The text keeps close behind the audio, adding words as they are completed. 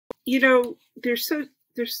you know, there's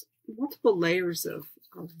multiple layers of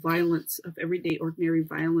violence, of everyday ordinary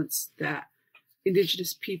violence that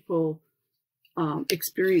Indigenous people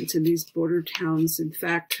experience in these border towns. In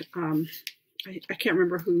fact, I can't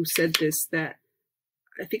remember who said this, that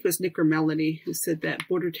I think it was Nick or Melanie who said that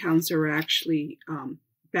border towns are actually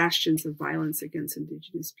bastions of violence against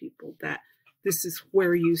Indigenous people, that this is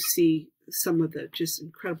where you see some of the just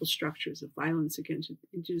incredible structures of violence against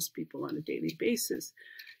Indigenous people on a daily basis.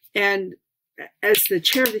 And as the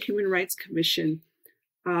chair of the Human Rights Commission,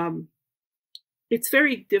 it's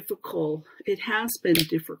very difficult, it has been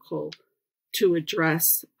difficult to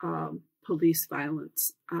address police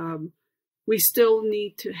violence. We still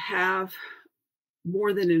need to have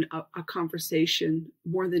more than a conversation,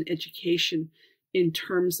 more than education, in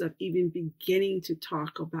terms of even beginning to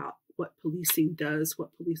talk about what policing does,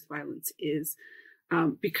 what police violence is,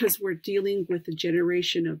 because we're dealing with a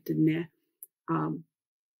generation of Dene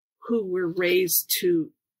who were raised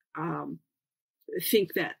to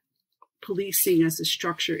think that policing as a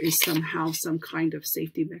structure is somehow some kind of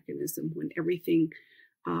safety mechanism, when everything,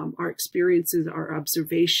 our experiences, our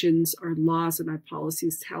observations, our laws, and our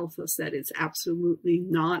policies tells us that it's absolutely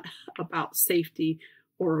not about safety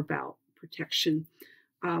or about protection.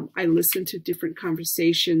 I listened to different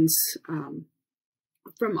conversations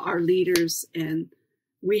from our leaders, and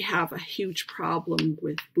we have a huge problem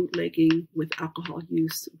with bootlegging, with alcohol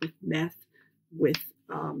use, with meth, with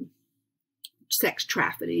sex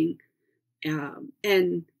trafficking.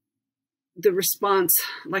 And the response,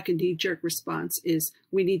 like a knee-jerk response, is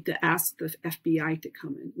we need to ask the FBI to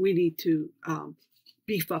come in. We need to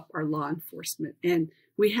beef up our law enforcement. And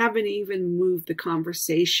we haven't even moved the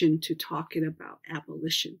conversation to talking about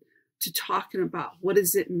abolition, to talking about what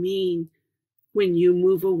does it mean when you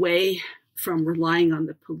move away from relying on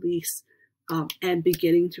the police and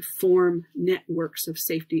beginning to form networks of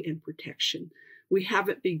safety and protection. We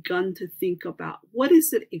haven't begun to think about what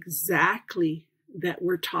is it exactly that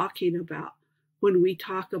we're talking about when we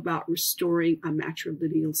talk about restoring a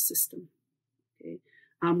matrilineal system. Okay?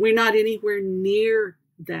 We're not anywhere near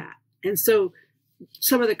that. And so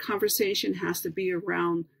some of the conversation has to be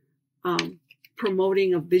around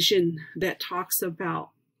promoting a vision that talks about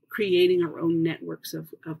creating our own networks of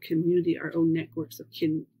community, our own networks of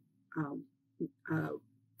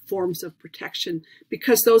forms of protection,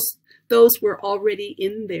 because those were already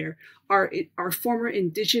in there. Our former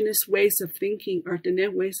Indigenous ways of thinking, our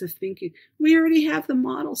Dene ways of thinking, we already have the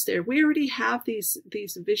models there. We already have these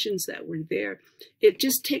visions that were there. It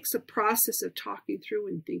just takes a process of talking through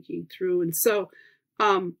and thinking through. And so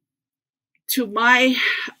to my,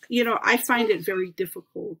 I find it very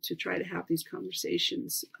difficult to try to have these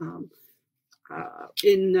conversations.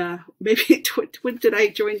 Maybe when did I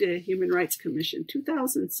join the Human Rights Commission?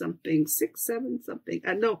 2000 something, 6, 7 something.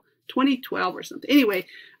 No, 2012 or something. Anyway,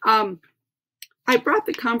 I brought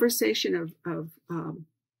the conversation of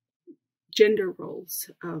gender roles,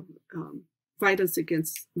 of violence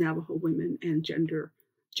against Navajo women, and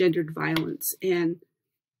gendered violence, and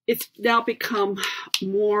it's now become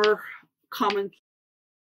more common,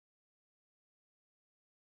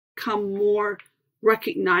 become more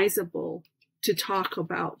recognizable to talk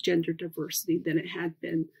about gender diversity than it had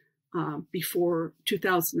been before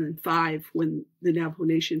 2005, when the Navajo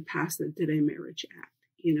Nation passed the Dene Marriage Act.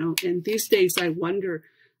 And these days I wonder,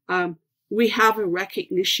 we have a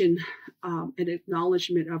recognition and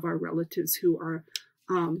acknowledgement of our relatives who are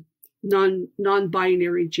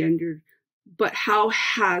non-binary gendered, but how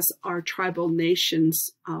has our tribal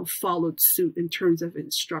nations followed suit in terms of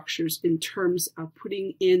its structures, in terms of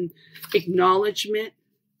putting in acknowledgement,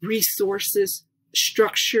 resources,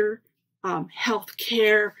 structure,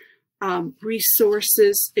 healthcare,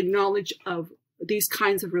 resources, acknowledge of these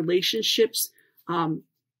kinds of relationships.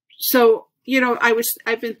 So,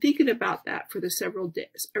 I've been thinking about that for the several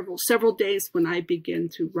days when I begin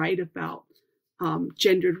to write about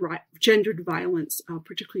gendered violence,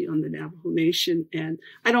 particularly on the Navajo Nation. And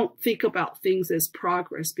I don't think about things as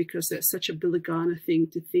progress, because that's such a Biligana thing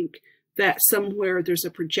to think that somewhere there's a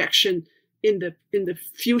projection in the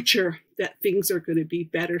future that things are going to be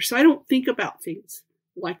better. So I don't think about things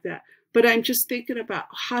like that, but I'm just thinking about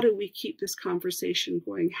how do we keep this conversation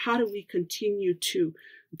going? How do we continue to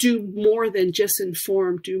do more than just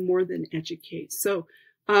inform, do more than educate? So,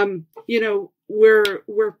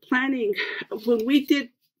 we're planning, when we did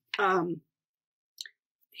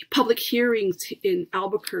public hearings in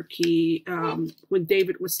Albuquerque, when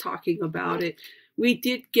David was talking about it, we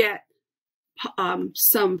did get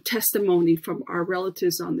some testimony from our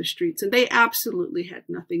relatives on the streets, and they absolutely had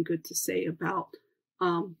nothing good to say about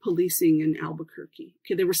policing in Albuquerque.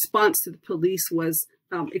 Okay, the response to the police was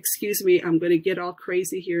excuse me, I'm going to get all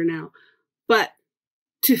crazy here now, but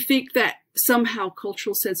to think that somehow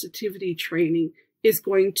cultural sensitivity training is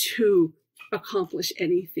going to accomplish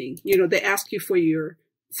anything. You know, they ask you for your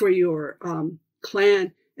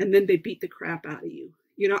clan, and then they beat the crap out of you.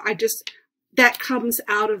 You know, that comes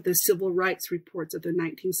out of the civil rights reports of the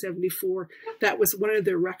 1974. That was one of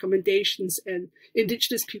their recommendations, and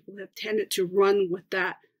Indigenous people have tended to run with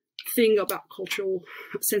that thing about cultural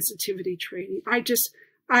sensitivity training. I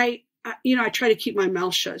try to keep my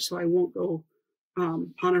mouth shut so I won't go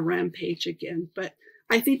on a rampage again. But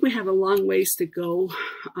I think we have a long ways to go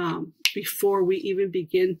before we even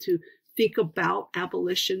begin to think about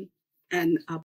abolition and